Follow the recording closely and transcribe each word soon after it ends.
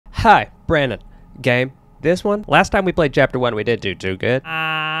Hi, Brandon. Game. This one? Last time we played Chapter 1, we didn't do too good.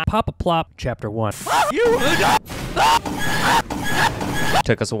 Pop a plop, Chapter 1.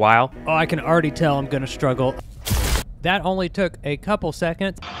 Took us a while. Oh, I can already tell I'm gonna struggle. That only took a couple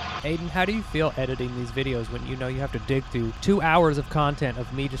seconds. Aiden, how do you feel editing these videos when you know you have to dig through 2 hours of content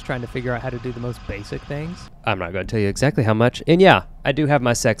of me just trying to figure out how to do the most basic things? I'm not going to tell you exactly how much. And yeah, I do have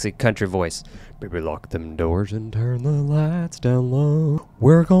my sexy country voice. Baby, lock them doors and turn the lights down low.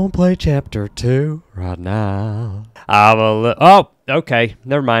 We're gonna play Chapter 2 right now. Oh, okay.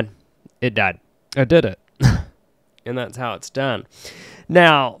 Never mind. It died. I did it. And that's how it's done.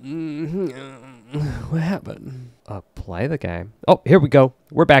 Now, what happened? Play the game. Oh, here we go.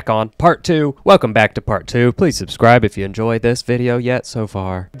 We're back on part 2. Welcome back to part 2. Please subscribe if you enjoyed this video yet so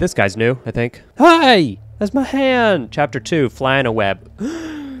far. This guy's new, I think. Hi! That's my hand. Chapter 2, Flying a Web.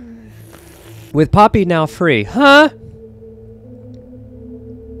 With Poppy now free. Huh?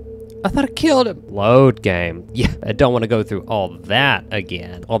 I thought I killed him. Load game. Yeah, I don't want to go through all that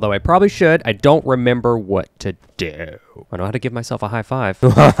again. Although I probably should. I don't remember what to do. I know how to give myself a high five.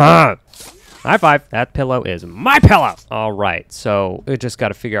 High five. That pillow is my pillow. All right, so we just got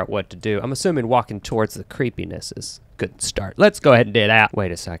to figure out what to do. I'm assuming walking towards the creepiness is a good start. Let's go ahead and do that.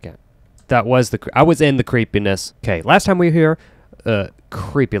 Wait a second. That was I was in the creepiness. Okay, last time we were here,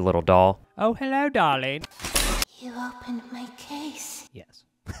 creepy little doll. Oh, hello, darling. You opened my case. Yes.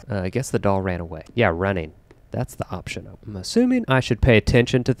 I guess the doll ran away. Yeah, running. That's the option. I'm assuming I should pay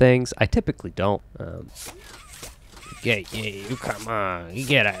attention to things. I typically don't. Yeah, you come on. You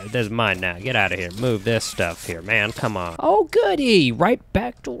get out. This is mine now. Get out of here. Move this stuff here, man. Come on. Oh, goody. Right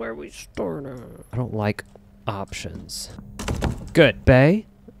back to where we started. I don't like options. Good. Bay?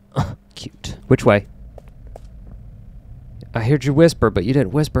 Cute. Which way? I heard you whisper, but you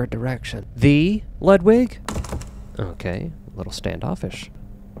didn't whisper a direction. The Ludwig? Okay. A little standoffish.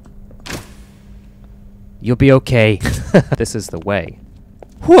 You'll be okay. This is the way.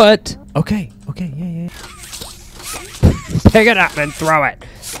 What? Okay. Okay. Yeah. Pick it up and throw it.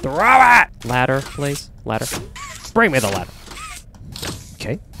 Throw it! Ladder, please. Ladder. Bring me the ladder.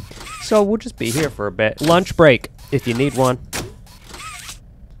 Okay. So we'll just be here for a bit. Lunch break, if you need one.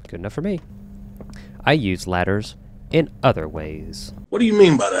 Good enough for me. I use ladders in other ways. What do you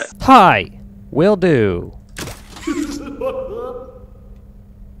mean by that? Hi. Will do.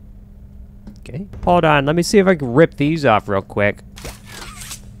 Okay. Hold on. Let me see if I can rip these off real quick.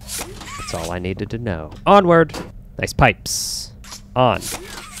 That's all I needed to know. Onward. Nice pipes. On.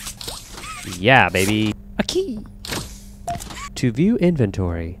 Yeah, baby. A key. To view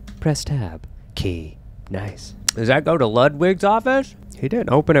inventory, press tab. Key. Nice. Does that go to Ludwig's office? He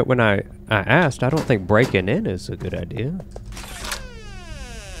didn't open it when I asked. I don't think breaking in is a good idea.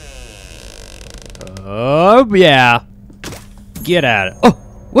 Oh, yeah. Get at it. Oh,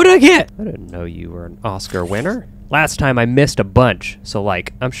 what did I get? I didn't know you were an Oscar winner. Last time I missed a bunch, so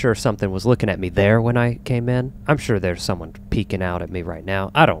like, I'm sure something was looking at me there when I came in. I'm sure there's someone peeking out at me right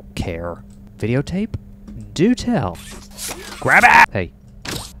now. I don't care. Videotape? Do tell. Grab it! Hey,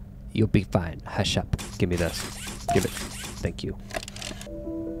 you'll be fine. Hush up. Give me this. Give it. Thank you.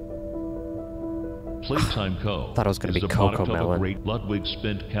 Playtime Co. Thought it was going to be is a product Coco of a Melon. great Ludwig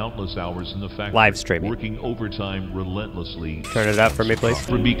spent countless hours in the factory, Live streaming. working overtime relentlessly. Turn it up for me, please.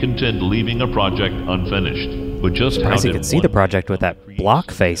 Would be content leaving a project unfinished. But just how Surprised you did can see the one project with that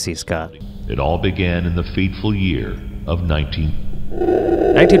block face he's got. It all began in the fateful year of 19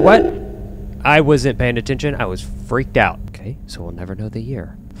 what? I wasn't paying attention. I was freaked out. Okay, so we'll never know the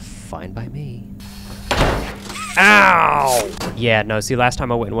year. Fine by me. Ow! Yeah, no, see, last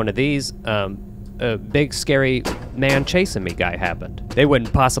time I went in one of these, a big scary man chasing me guy happened. They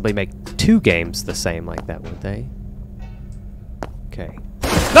wouldn't possibly make 2 games the same like that, would they? Okay.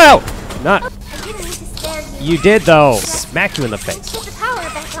 No! Not. I didn't mean to scare you. You did though. Smack you in the Let's face. get the power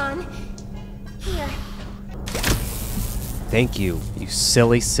back on. Here. Thank you, you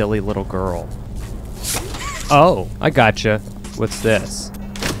silly, silly little girl. Oh, I gotcha. What's this?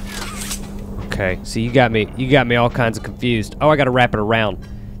 Okay, so you got me all kinds of confused. Oh, I gotta wrap it around.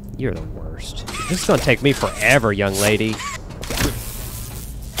 You're the worst. This is gonna take me forever, young lady.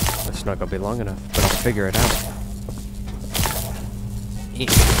 It's not gonna be long enough, but I'll figure it out.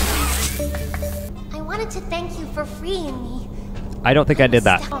 I wanted to thank you for freeing me. I don't think I did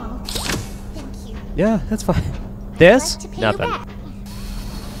that. Thank you. Yeah, that's fine. I'd This? like to pay Nothing. you back.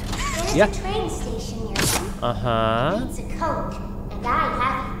 There's Yeah. a train station nearby. Uh-huh. It's a code, and I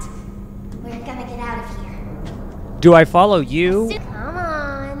have it. We're gonna get out of here. Do I follow you? Come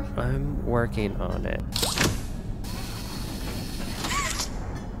on. I'm working on it.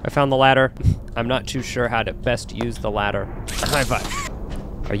 I found the ladder. I'm not too sure how to best use the ladder. High five.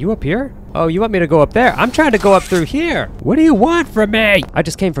 Are you up here? Oh, you want me to go up there? I'm trying to go up through here. What do you want from me? I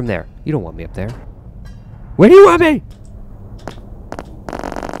just came from there. You don't want me up there. Where do you want me?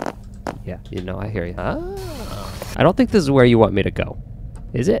 Yeah, you know, I hear you. Oh. I don't think this is where you want me to go.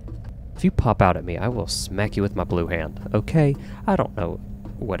 Is it? If you pop out at me, I will smack you with my blue hand. Okay? I don't know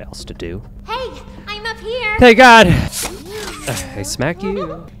what else to do. Hey, I'm up here. Hey, God! I smack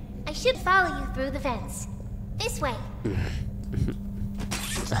you. I should follow you through the vents. This way.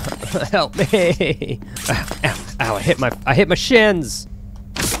 Help me! Ow, ow, ow, I hit my shins!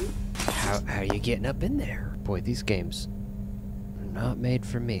 How are you getting up in there? Boy, these games are not made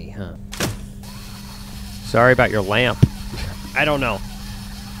for me, huh? Sorry about your lamp. I don't know.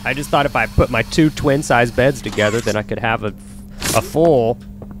 I just thought if I put my 2 twin-size beds together, then I could have a full...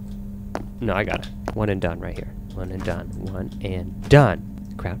 No, I got it. One and done right here. One and done. One and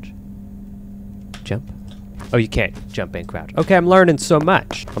done. Crouch. Jump. Oh, you can't jump and crouch. Okay, I'm learning so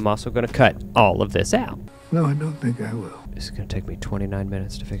much. I'm also going to cut all of this out. No, I don't think I will. This is going to take me 29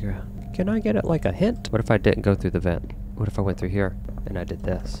 minutes to figure out. Can I get it like a hint? What if I didn't go through the vent? What if I went through here and I did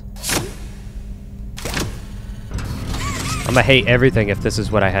this? I'm going to hate everything if this is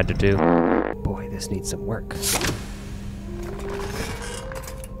what I had to do. Boy, this needs some work.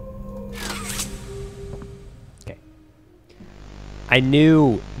 Okay. I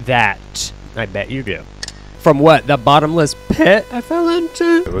knew that. I bet you do. From what? The bottomless pit I fell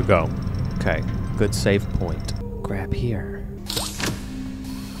into? Here we go. Okay. Good save point. Grab here.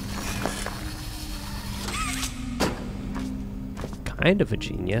 Kind of a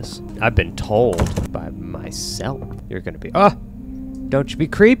genius. I've been told by myself. You're gonna be... Oh! Don't you be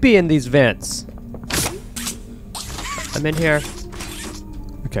creepy in these vents. I'm in here.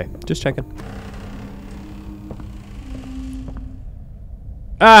 Okay, just checking.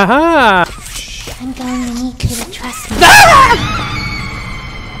 Aha! I'm going to need you to trust me.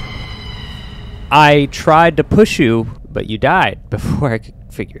 I tried to push you, but you died before I could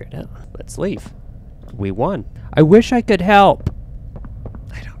figure it out. Let's leave. We won. I wish I could help.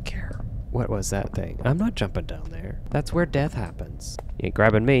 I don't care. What was that thing? I'm not jumping down there. That's where death happens. You ain't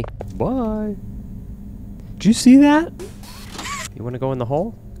grabbing me. Bye. Did you see that? You want to go in the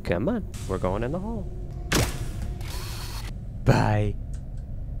hole? Come on. We're going in the hole. Bye.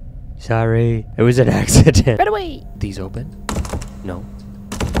 Sorry. It was an accident. Right away. These open? No.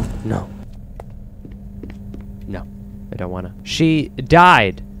 No. No. I don't wanna. She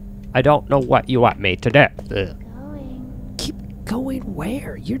died. I don't know what you want me to do. Going. Keep going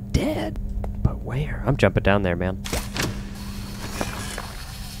where? You're dead. But where? I'm jumping down there, man.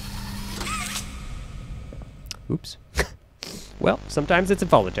 Oops. Well, sometimes it's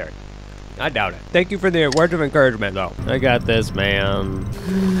involuntary. I doubt it. Thank you for the words of encouragement, though. I got this, man.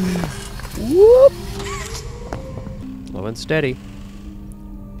 Whoop. Slow and steady.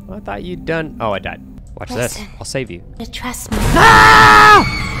 I thought you'd done... Oh, I died. Watch this. I'll save you. To trust me.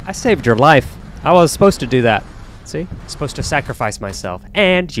 Ah! I saved your life. I was supposed to do that. See? Supposed to sacrifice myself.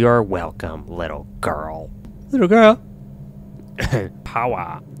 And you're welcome, little girl. Little girl.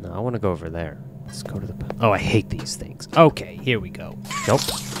 Power. No, I want to go over there. Let's go to the... Oh, I hate these things. Okay, here we go. Nope.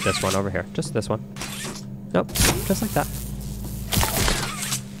 This one over here. Just this one. Nope. Just like that.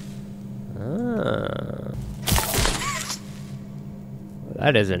 Ah.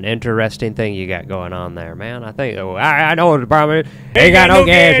 That is an interesting thing you got going on there, man. I think... Oh, I know what the problem is. Ain't got no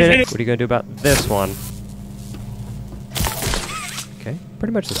gas in it. What are you going to do about this one? Okay.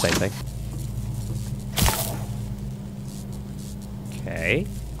 Pretty much the same thing. Okay.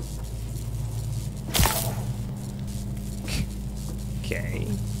 Okay.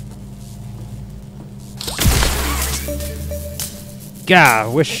 God, I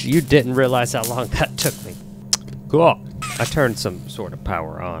wish you didn't realize how long that took me. Cool. I turned some sort of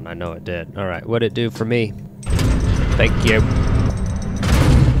power on. I know it did. All right, what'd it do for me? Thank you.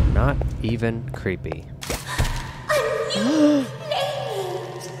 Not even creepy.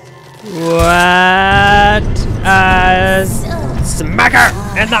 What? Smacker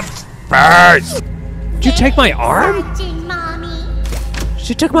in the face! Did you take my arm? Mommy.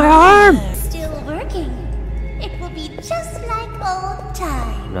 She took my arm! Still working. It will be just like old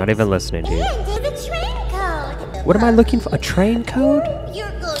times. Not even listening to you. And the train code. What am I looking for? A train code? You're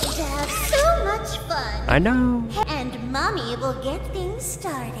going to have so much fun. I know. And Mommy will get things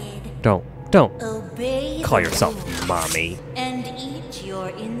started. Don't Obey call the yourself rules mommy. and eat your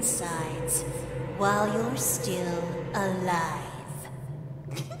insides while you're still alive.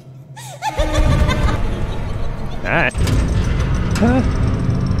 Alright.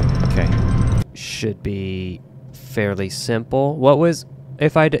 Okay. Should be fairly simple. What was...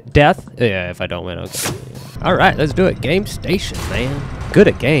 If I... Death? Yeah, if I don't win, okay. Alright, let's do it. Game station, man. good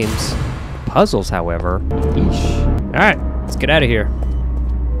at games. Puzzles, however. Eesh. All right, let's get out of here.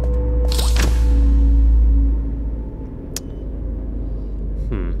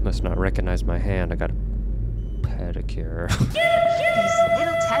 Must not recognize my hand. I got a pedicure. These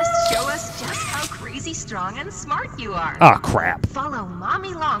little tests show us just how crazy strong and smart you are. Oh, crap. Follow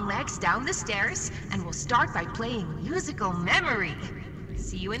Mommy Longlegs down the stairs, and we'll start by playing musical memory.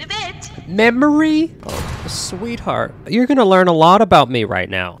 See you in a bit. Memory? Oh, sweetheart. You're gonna learn a lot about me right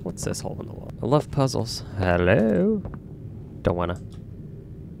now. What's this hole in the wall? I love puzzles. Hello? Don't wanna.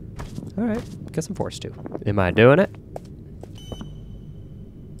 All right, guess I'm forced to. Am I doing it?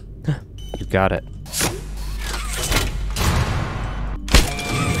 You got it.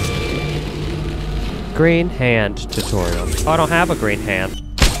 Green hand tutorial. Oh, I don't have a green hand.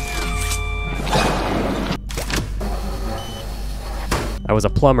 I was a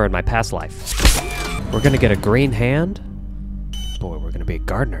plumber in my past life. We're gonna get a green hand? Boy, we're gonna be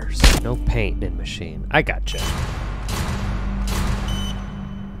gardeners. No paint in machine. I gotcha.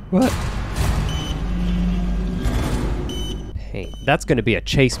 What? Paint. That's gonna be a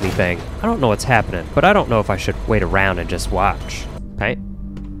chase me thing. I don't know what's happening, but I don't know if I should wait around and just watch. Paint?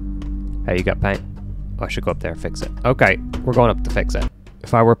 Hey, you got paint? Oh, I should go up there and fix it. Okay, we're going up to fix it.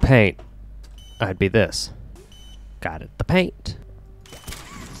 If I were paint, I'd be this. Got it, the paint.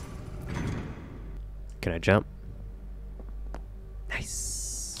 Can I jump?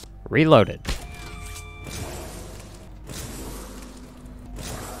 Nice. Reloaded.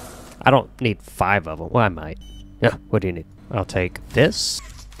 I don't need 5 of them. Well, I might. Yeah, what do you need? I'll take this.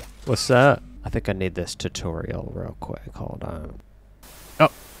 What's up? I think I need this tutorial real quick. Hold on.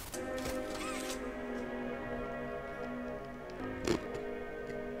 Oh.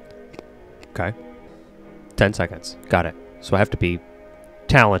 Okay. 10 seconds. Got it. So I have to be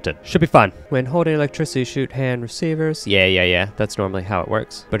talented. Should be fun. When holding electricity, shoot hand receivers. Yeah. That's normally how it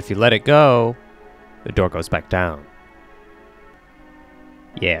works. But if you let it go, the door goes back down.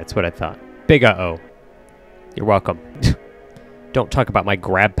 Yeah, that's what I thought. Big uh-oh. You're welcome. Don't talk about my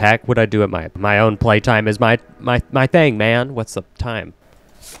grab pack. What I do at my own playtime is my thing, man. What's the time?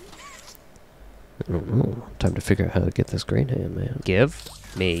 I don't know. Time to figure out how to get this green hand, man. Give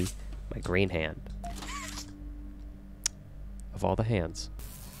me my green hand. Of all the hands.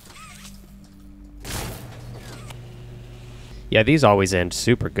 Yeah, these always end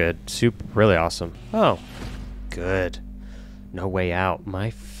super good. Super, really awesome. Oh, good. No Way Out, my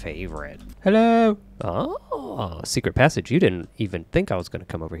favorite. Hello. Oh, secret passage. You didn't even think I was going to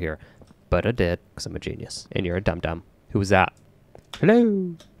come over here. But I did, because I'm a genius. And you're a dum-dum. Who was that?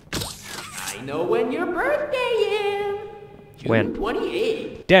 Hello. I know when your birthday is. June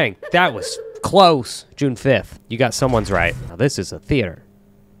 28th. Dang, that was close. June 5th. You got someone's right. Now this is a theater.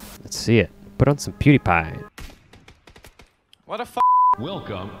 Let's see it. Put on some PewDiePie. What a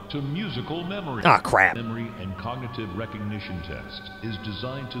Welcome to Musical Memory. Ah, crap. Memory and cognitive recognition test is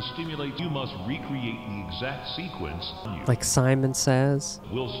designed to stimulate. You must recreate the exact sequence. Like Simon Says.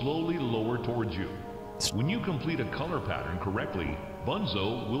 Will slowly lower towards you. When you complete a color pattern correctly,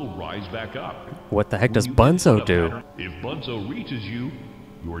 Bunzo will rise back up. What the heck does When you Bunzo input a do? pattern, if Bunzo reaches you,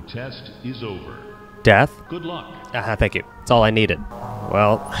 your test is over. Death? Good luck. Thank you. That's all I needed.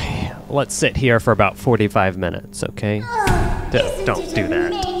 Well, let's sit here for about 45 minutes, okay? Don't do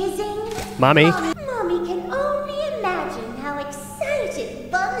that. Amazing? Mommy? Mommy can only imagine how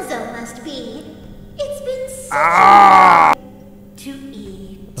excited Bunzo must be. It's been such a to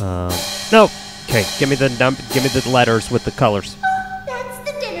eat. No. Okay, give me the letters with the colors. Oh, that's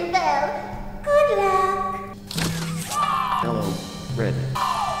the dinner bell. Good luck. Yellow, red,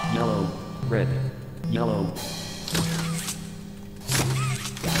 yellow, red, yellow,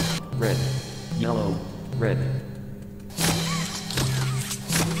 red, yellow, red.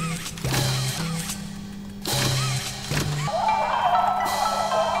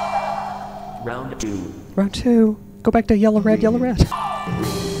 Round 2. Round 2. Go back to yellow, red, yellow, red.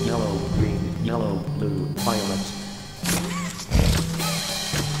 Green, yellow, green, yellow, blue, violet.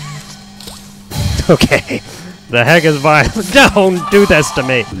 Okay. The heck is violet? Don't do this to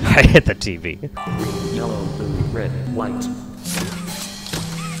me. I hit the TV. Green, yellow, blue, red, white.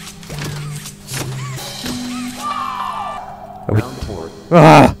 Round 4.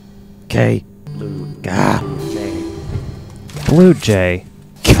 Ah. Okay. Blue, Ah. J, Blue Jay.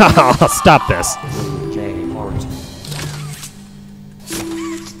 God, stop this. blue, J, heart.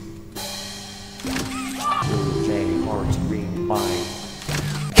 Blue, J, heart, green, Y.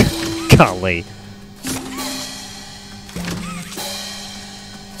 Golly.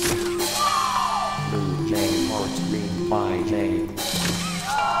 Blue, J, heart, green, Y, J.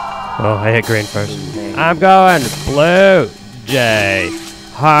 Oh, I hit green first. I'm going blue J.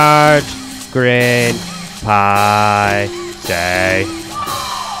 Hard green pie day.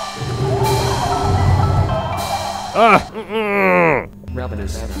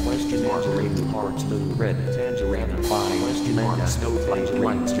 Ravenous question mark green hearts blue red tangerine pie question mark snowflake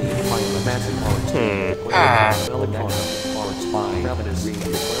white street pie massive hearts hearts pie ravenous green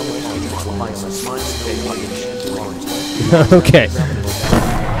question mark smile snowflake hearts. Okay.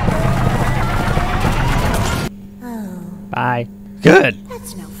 Oh, Bye. Good.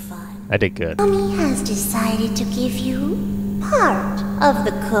 that's no fun. I did good. Mommy has decided to give you part of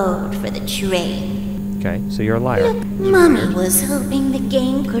the code for the train. Okay, so you're a liar. Mommy was hoping the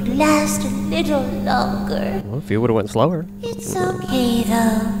game could last a little longer. Well, if you would have went slower. It's okay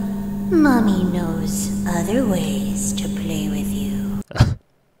though. Mommy knows other ways to play with you.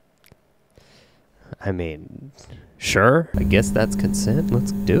 I mean, sure. I guess that's consent.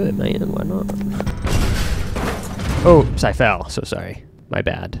 Let's do it, man. Why not? Oh, I fell. So sorry. My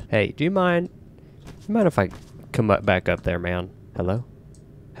bad. Hey, do you mind? If I come back up there, man? Hello?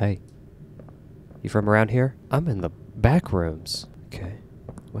 Hey. You from around here? I'm in the back rooms. Okay.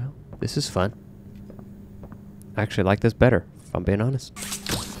 Well, this is fun. I actually like this better, if I'm being honest.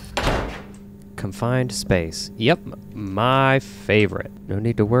 Confined space. Yep, my favorite. No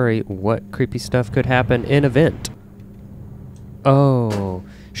need to worry what creepy stuff could happen in a vent. Oh,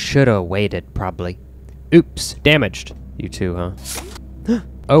 shoulda waited, probably. Oops, damaged. You too, huh?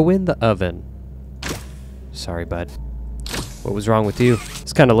 Oh, in the oven. Sorry, bud. What was wrong with you?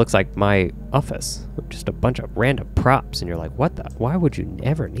 This kind of looks like my office. Just a bunch of random props, and you're like, what the? Why would you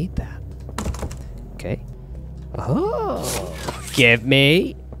ever need that? Okay. Oh, give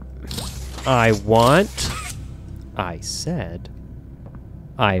me. I want. I said.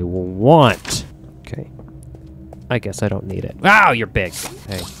 I want. Okay. I guess I don't need it. Wow, you're big.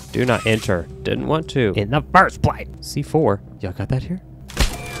 Hey, do not enter. Didn't want to. In the first place. C4. Y'all got that here?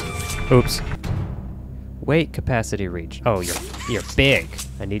 Oops. Weight capacity reach. Oh, you're big.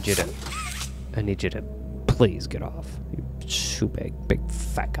 I need you to please get off. You're too big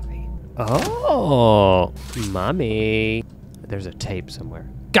fat guy. Oh, mommy. There's a tape somewhere.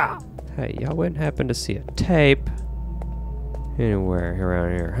 God. Hey, y'all wouldn't happen to see a tape anywhere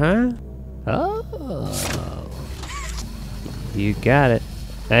around here, huh? Oh. You got it.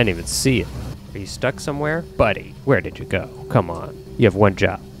 I didn't even see it. Are you stuck somewhere? Buddy, where did you go? Come on. You have one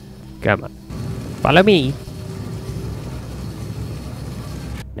job. Come on. Follow me.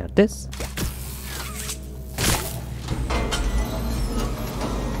 Now this.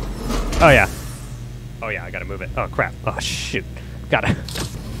 Oh yeah. Oh yeah, I gotta move it. Oh crap. Oh shoot. Gotta.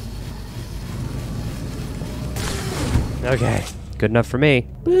 Okay. Good enough for me.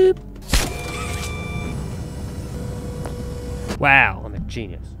 Boop. Wow, I'm a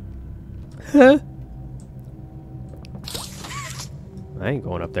genius. Huh? I ain't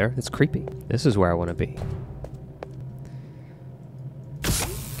going up there. It's creepy. This is where I want to be.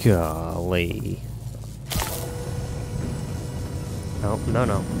 Golly. Oh, no,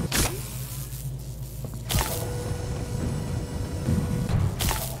 no.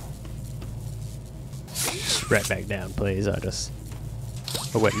 Right back down, please. I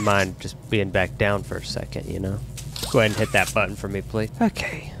wouldn't mind just being back down for a second, you know? Go ahead and hit that button for me, please.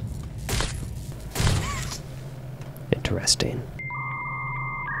 Okay. Interesting.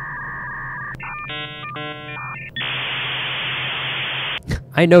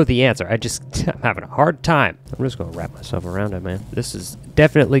 I know the answer. I'm having a hard time. I'm just gonna wrap myself around it, man. This is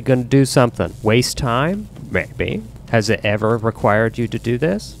definitely gonna do something. Waste time? Maybe. Has it ever required you to do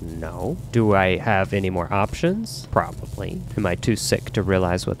this? No. Do I have any more options? Probably. Am I too sick to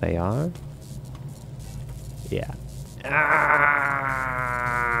realize what they are? Yeah. Ah!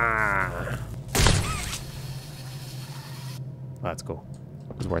 Oh, that's cool.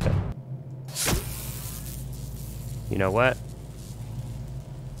 It was worth it. You know what?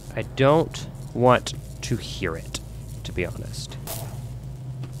 I don't want to hear it, to be honest.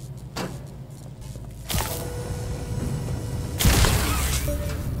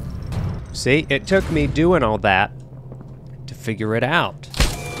 See, it took me doing all that to figure it out.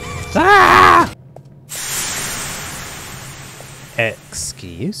 Ah!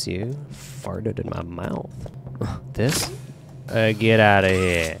 Excuse you, farted in my mouth. This? Get out of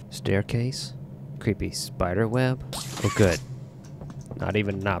here. Staircase? Creepy spider web? Oh, good. Not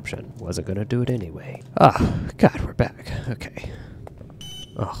even an option. Wasn't gonna do it anyway. Ah, God, we're back. Okay.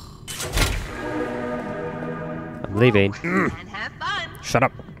 Ugh. I'm leaving. And have fun. Shut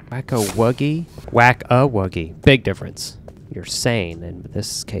up. Whack-a-wuggy? Whack-a-wuggy. Big difference. You're sane in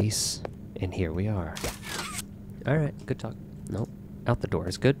this case. And here we are. Alright, good talk. Nope. Out the door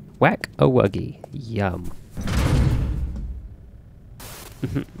is good. Whack-a-wuggy. Yum.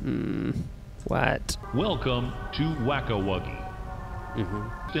 What? Welcome to Whack-A-Wuggy.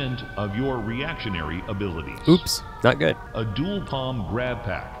 Extent of your reactionary abilities. Oops, not good. A dual palm grab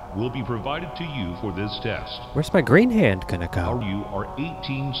pack will be provided to you for this test. Where's my green hand gonna go? You are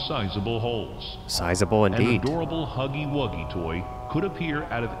 18 sizable holes. Sizable An indeed. adorable Huggy Wuggy toy could appear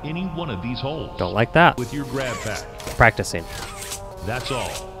out of any one of these holes. Don't like that. With your grab pack. Practicing. That's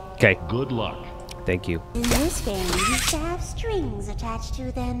all. Okay. Good luck. Thank you. In this game, used to have strings attached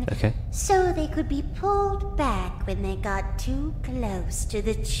to them. Okay. So they could be pulled back when they got too close to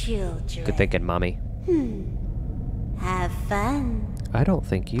the children. Good thinking, Mommy. Have fun. I don't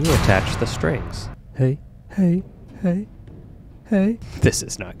think you attached the strings. Hey, hey, hey, hey. This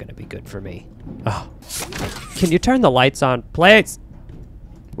is not gonna be good for me. Oh. Can you turn the lights on, please?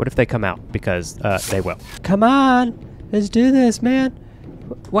 What if they come out? Because, they will. Come on! Let's do this, man!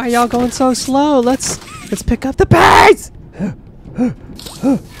 Why are y'all going so slow? Let's pick up the pace!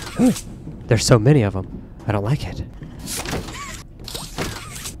 There's so many of them. I don't like it.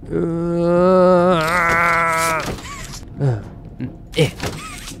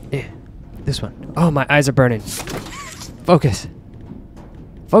 This one. Oh, my eyes are burning. Focus.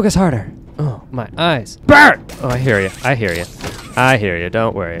 Focus harder. Oh, my eyes. Burn! Oh, I hear you. I hear you. I hear you.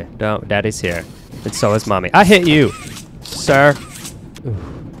 Don't worry. Don't. Daddy's here. And so is Mommy. I hit you, sir. Ooh.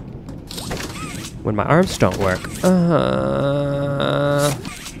 When my arms don't work.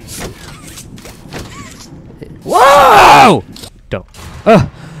 Whoa! Don't.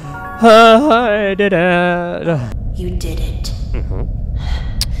 I did it. You did it.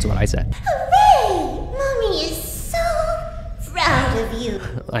 That's what I said. Hooray! Mommy is so proud of you.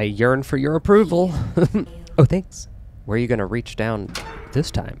 I yearn for your approval. Oh, thanks. Where are you gonna reach down this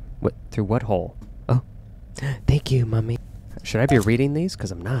time? What? Through what hole? Oh, thank you, Mommy. Should I be reading these?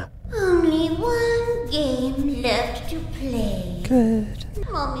 Because I'm not. Only one game left to play. Good.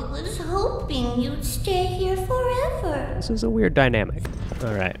 Mommy was hoping you'd stay here forever. This is a weird dynamic.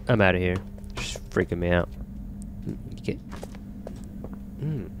 All right, I'm out of here. Just freaking me out.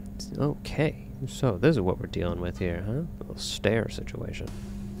 Okay, so this is what we're dealing with here, huh? A little stair situation.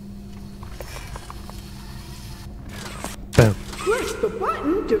 Boom. Push the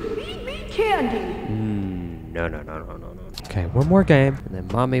button to feed me candy. No. Okay, one more game, and then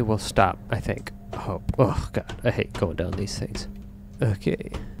Mommy will stop, I think. I hope. Oh, God, I hate going down these things. Okay.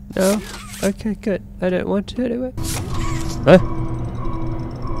 No? Okay, good. I didn't want to anyway. Huh?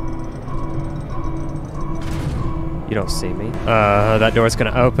 You don't see me. That door's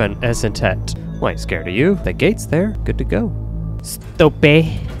gonna open, isn't it? Well, I ain't scared of you. The gate's there. Good to go. Stupid.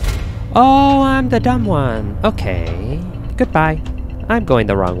 Oh, I'm the dumb one. Okay. Goodbye. I'm going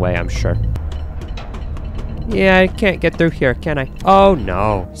the wrong way, I'm sure. Yeah, I can't get through here, can I? Oh,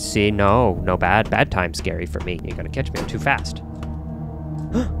 no. See, no. No bad time scary for me. You're gonna catch me. I'm too fast.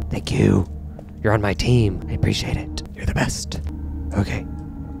 Thank you. You're on my team. I appreciate it. You're the best. Okay.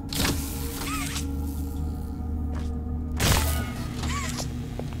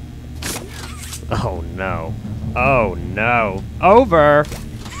 Oh, no. Oh, no. Over!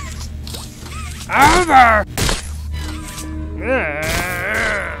 Over!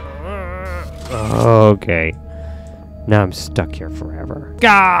 Okay. Now I'm stuck here forever. Go!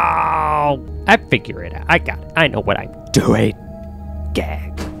 I figure it out. I got it. I know what I'm doing.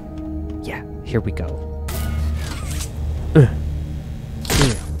 Gag. Yeah, here we go.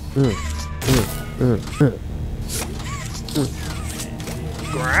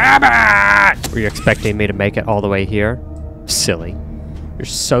 Grab it! Were you expecting me to make it all the way here? Silly. You're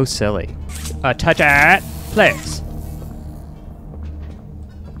so silly. Touch it, please.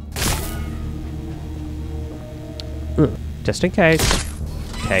 Just in case.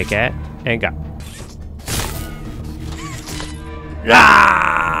 Take it and go.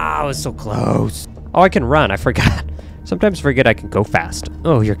 Ah! I was so close. Oh, I can run. I forgot. Sometimes forget I can go fast.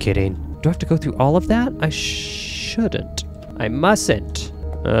 Oh, you're kidding. Do I have to go through all of that? I shouldn't. I mustn't.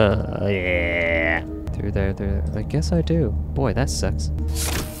 Yeah. Through there. I guess I do. Boy, that sucks.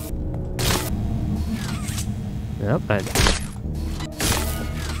 Yep,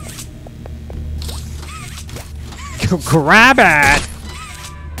 grab it!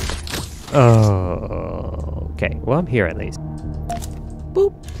 Oh, okay. Well, I'm here at least.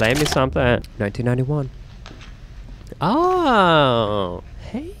 Boop. Play me something. 1991. Oh,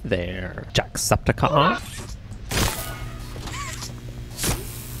 hey there, Jacksepticeye.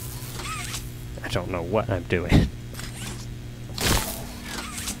 I don't know what I'm doing.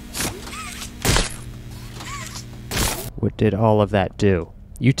 What did all of that do?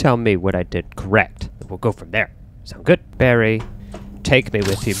 You tell me what I did correct. We'll go from there. Sound good? Barry. Take me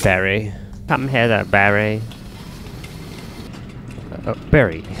with you, Barry. Come hither, Barry. Oh,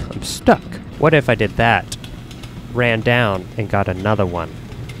 Barry, I'm stuck. What if I did that? Ran down and got another one.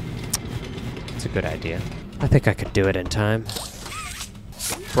 It's a good idea. I think I could do it in time.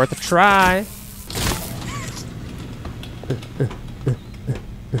 Worth a try.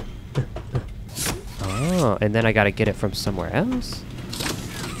 Oh, and then I gotta get it from somewhere else?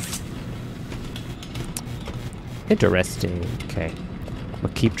 Interesting. Okay. I'm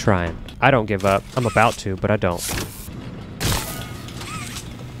gonna keep trying. I don't give up. I'm about to, but I don't.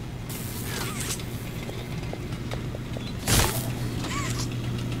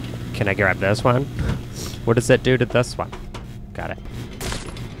 Can I grab this one? What does that do to this one? Got it.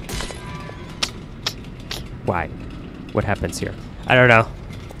 Why? What happens here? I don't know.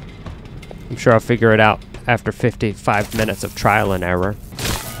 I'm sure I'll figure it out after 55 minutes of trial and error.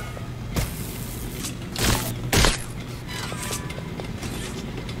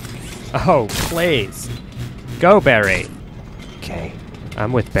 Oh, please. Go, Barry. Okay.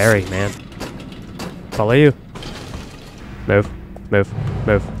 I'm with Barry, man. Follow you. Move. Move.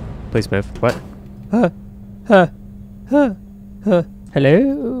 Move. Please move. What?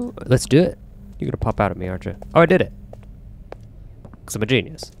 Hello? Let's do it. You're gonna pop out at me, aren't you? Oh, I did it. Because I'm a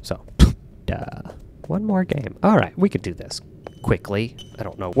genius. So, duh. One more game. Alright, we could do this quickly. I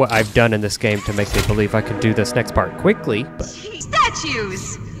don't know what I've done in this game to make me believe I can do this next part quickly, but...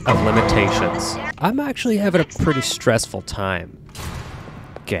 Statues! Of limitations. I'm actually having a pretty stressful time.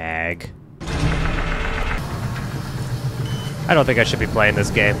 Gag. I don't think I should be playing this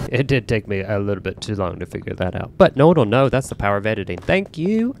game. It did take me a little bit too long to figure that out. But no one will know. That's the power of editing. Thank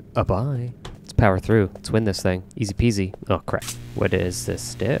you. Bye. Let's power through. Let's win this thing. Easy peasy. Oh, crap. What is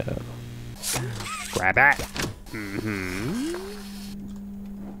this do? Grab it.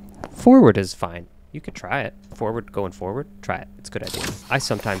 Forward is fine. You could try it. Forward, going forward. Try it. It's a good idea. I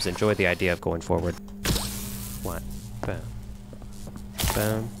sometimes enjoy the idea of going forward. What? Boom.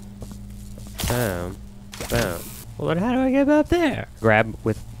 Boom. Boom. Boom. Well, then how do I get up there? Grab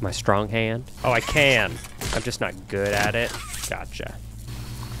with my strong hand. Oh, I can. I'm just not good at it. Gotcha.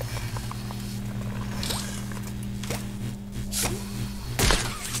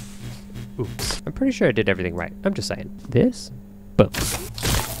 Oops. I'm pretty sure I did everything right. I'm just saying. This? Boom.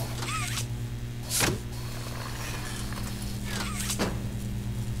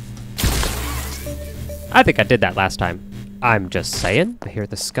 I think I did that last time. I'm just saying. I hear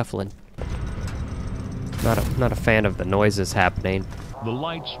the scuffling. Not a fan of the noises happening. The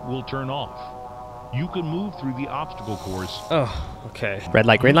lights will turn off. You can move through the obstacle course. Oh, okay. Red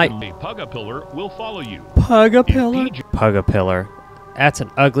light, green light. A Pug-a-Pillar will follow you. Pug-a-Pillar? Pug-a-Pillar. That's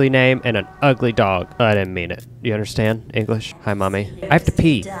an ugly name and an ugly dog. I didn't mean it. You understand English? Hi, Mommy. I have to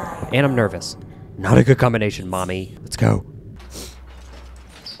pee. And I'm nervous. Not a good combination, Mommy. Let's go.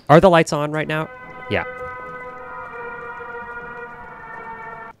 Are the lights on right now? Yeah.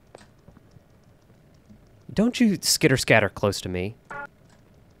 Don't you skitter scatter close to me.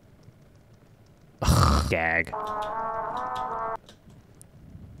 Ugh, gag.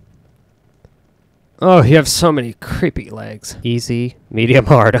 Oh, you have so many creepy legs. Easy, medium,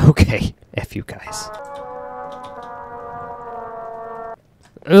 hard. Okay. F you guys.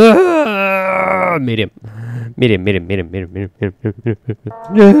 Medium. Medium, medium, medium, medium, medium, medium,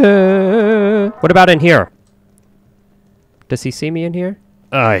 medium. What about in here? Does he see me in here?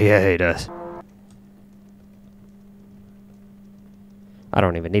 Oh, yeah, he does. I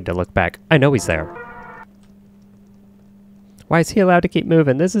don't even need to look back. I know he's there. Why is he allowed to keep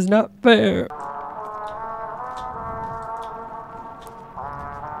moving? This is not fair.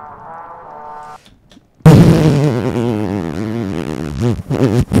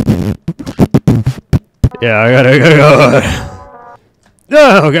 Yeah, I gotta go.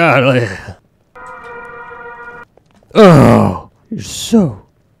 Oh, God. Oh, you're so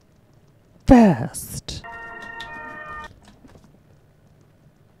fast.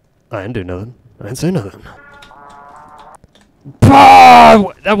 I didn't do nothing. I didn't say nothing.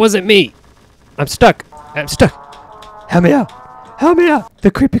 Oh, that wasn't me. I'm stuck. I'm stuck. Help me out. Help me out.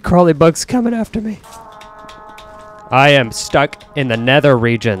 The creepy crawly bug's coming after me. I am stuck in the nether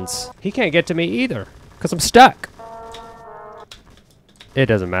regions. He can't get to me either, because I'm stuck. It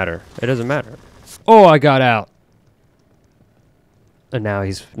doesn't matter. It doesn't matter. Oh, I got out. And now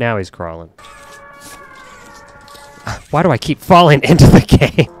he's crawling. Why do I keep falling into the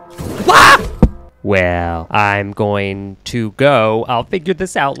game? Well, I'm going to go. I'll figure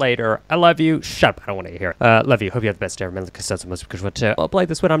this out later. I love you. Shut up. I don't want to hear it. Love you. Hope you have the best day. Remember the cassette most because I'll play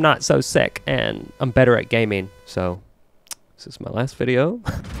this when I'm not so sick and I'm better at gaming. So, is this my last video?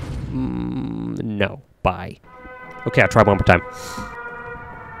 No. Bye. Okay, I'll try one more time.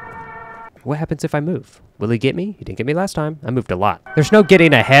 What happens if I move? Will he get me? He didn't get me last time. I moved a lot. There's no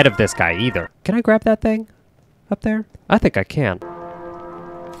getting ahead of this guy either. Can I grab that thing up there? I think I can.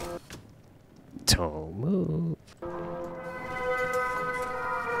 Don't move.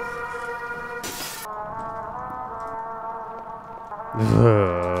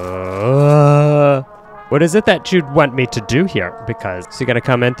 What is it that you'd want me to do here? Because so you gotta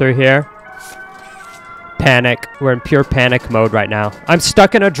come in through here. Panic. We're in pure panic mode right now. I'm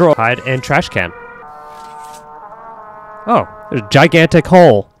stuck in a drawer. Hide in trash can. Oh, there's a gigantic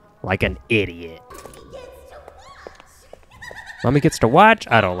hole. Like an idiot. Mommy gets to watch?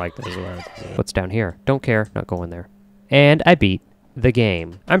 I don't like those words. What's down here? Don't care. Not going there. And I beat the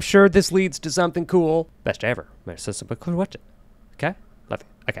game. I'm sure this leads to something cool. Best ever. My sister, but cool, watch it. Okay? Love you.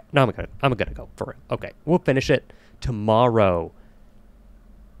 Okay. No, I'm gonna go for real. Okay. We'll finish it tomorrow.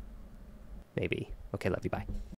 Maybe. Okay, love you. Bye.